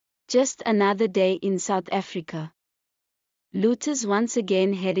Just another day in South Africa. Looters once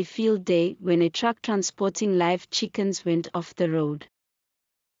again had a field day when a truck transporting live chickens went off the road.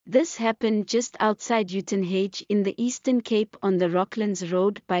 This happened just outside Uitenhage in the Eastern Cape on the Rocklands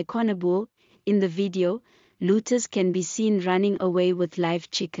Road by Connebull. In the video, looters can be seen running away with live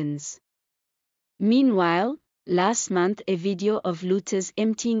chickens. Meanwhile, last month a video of looters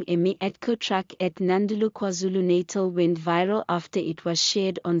emptying a Mi-Atco truck at Nandulu, KwaZulu-Natal went viral after it was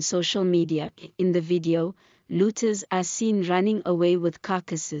shared on social media. In the video, looters are seen running away with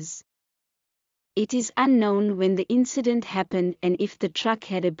carcasses. It is unknown when the incident happened and if the truck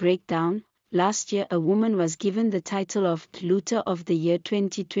had a breakdown. Last year a woman was given the title of Looter of the Year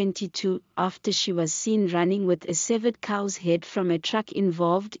 2022 after she was seen running with a severed cow's head from a truck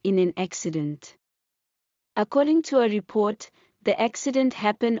involved in an accident. According to a report, the accident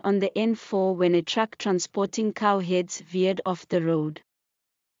happened on the N4 when a truck transporting cow heads veered off the road.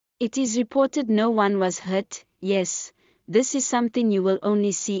 It is reported no one was hurt. Yes, this is something you will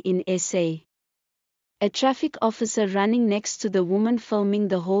only see in SA. A traffic officer running next to the woman filming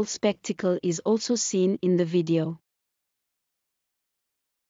the whole spectacle is also seen in the video.